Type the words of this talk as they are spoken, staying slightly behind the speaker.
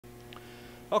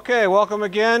Okay, welcome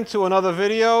again to another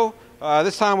video.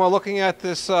 This time we're looking at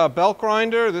this belt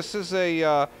grinder. This is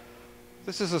a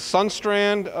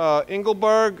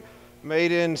Sundstrand-Engleberg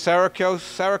made in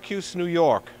Syracuse, New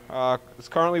York. It's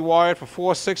currently wired for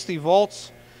 460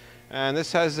 volts, and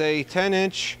this has a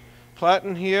 10-inch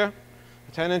platen here,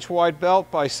 a 10-inch wide belt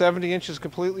by 70 inches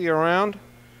completely around.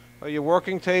 Your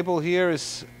working table here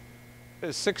is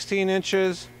 16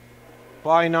 inches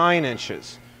by 9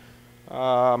 inches.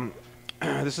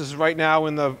 This is right now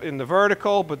in the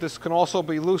vertical, but this can also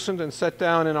be loosened and set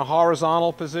down in a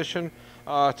horizontal position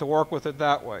to work with it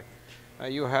that way.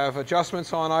 You have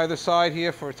adjustments on either side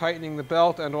here for tightening the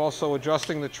belt and also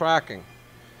adjusting the tracking.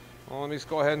 Well, let me just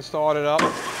go ahead and start it up.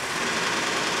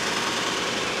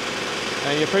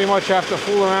 And you pretty much have to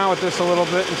fool around with this a little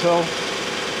bit until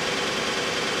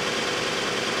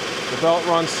the belt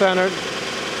runs centered.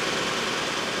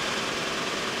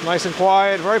 Nice and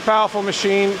quiet, very powerful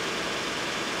machine.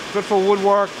 Good for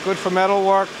woodwork, good for metal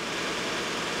work.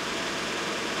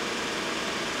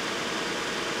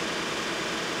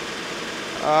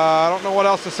 I don't know what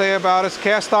else to say about it. It's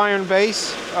cast iron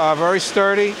base, very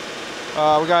sturdy. We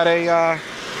got a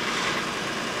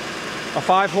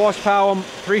 5 horsepower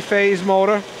 3-phase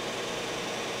motor.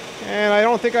 And I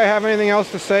don't think I have anything else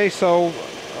to say, so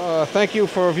thank you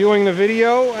for viewing the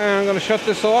video, and I'm going to shut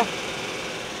this off.